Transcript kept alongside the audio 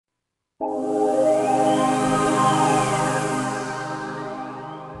Welcome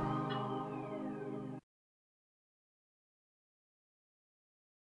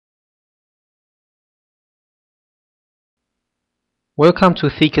to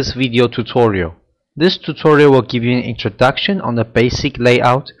Thecus video tutorial. This tutorial will give you an introduction on the basic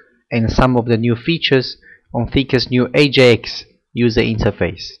layout and some of the new features on Thecus' new AJAX user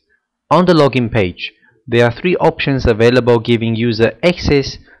interface. On the login page, there are three options available giving user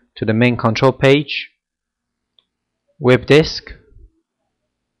access to the main control page, web desk,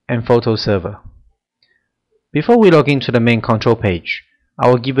 and photo server. Before we log into the main control page, I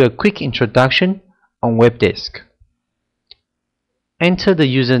will give you a quick introduction on web desk. Enter the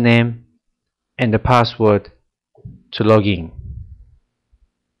username and the password to log in.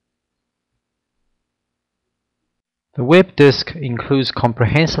 The web disk includes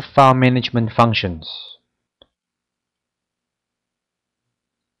comprehensive file management functions.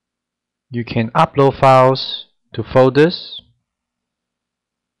 You can upload files to folders,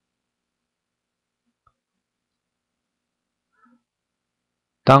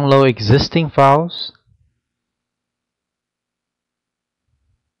 download existing files,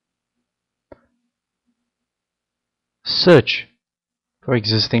 search for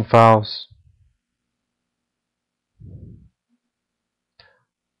existing files,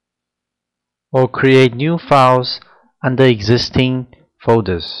 or create new files under existing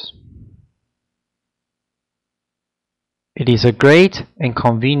folders. It is a great and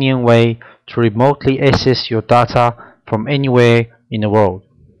convenient way to remotely access your data from anywhere in the world.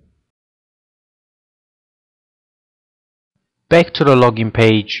 Back to the login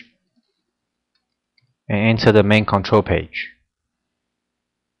page and enter the main control page.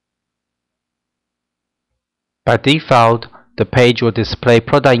 By default, the page will display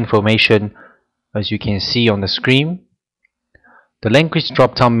product information as you can see on the screen. The language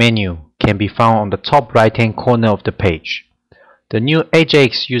drop-down menu can be found on the top right-hand corner of the page. The new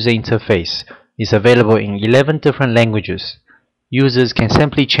AJAX user interface is available in 11 different languages. Users can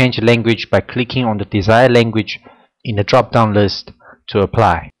simply change language by clicking on the desired language in the drop-down list to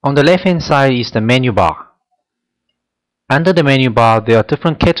apply. On the left-hand side is the menu bar. Under the menu bar, there are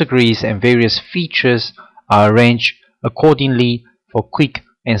different categories and various features are arranged accordingly for quick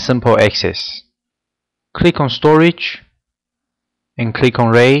and simple access. Click on Storage and click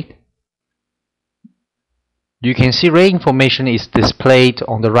on RAID. You can see RAID information is displayed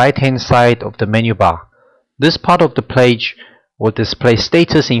on the right hand side of the menu bar. This part of the page will display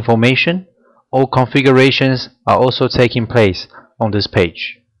status information. All configurations are also taking place on this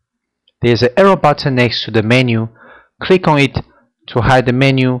page. There is an arrow button next to the menu. Click on it to hide the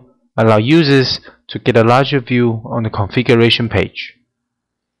menu, allow users to get a larger view on the configuration page.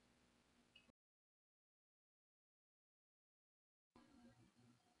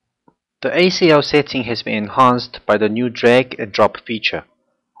 The ACL setting has been enhanced by the new drag and drop feature,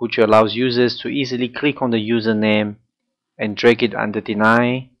 which allows users to easily click on the username and drag it under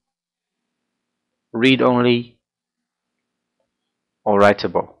Deny, Read Only, or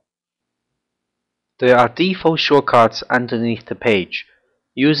Writable. There are default shortcuts underneath the page.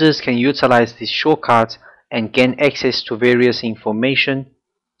 Users can utilize these shortcuts and gain access to various information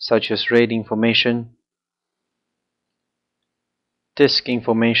such as RAID information, disk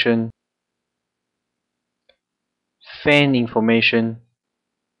information, fan information,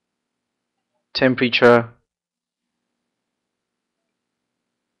 temperature,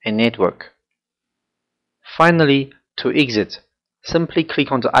 and network. Finally, to exit, simply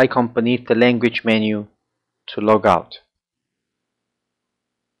click on the icon beneath the language menu to log out.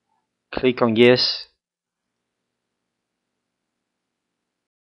 Click on Yes.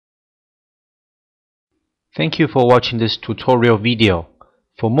 Thank you for watching this tutorial video.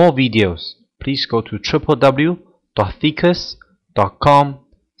 For more videos, please go to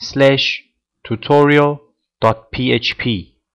www.thecus.com/tutorial.php.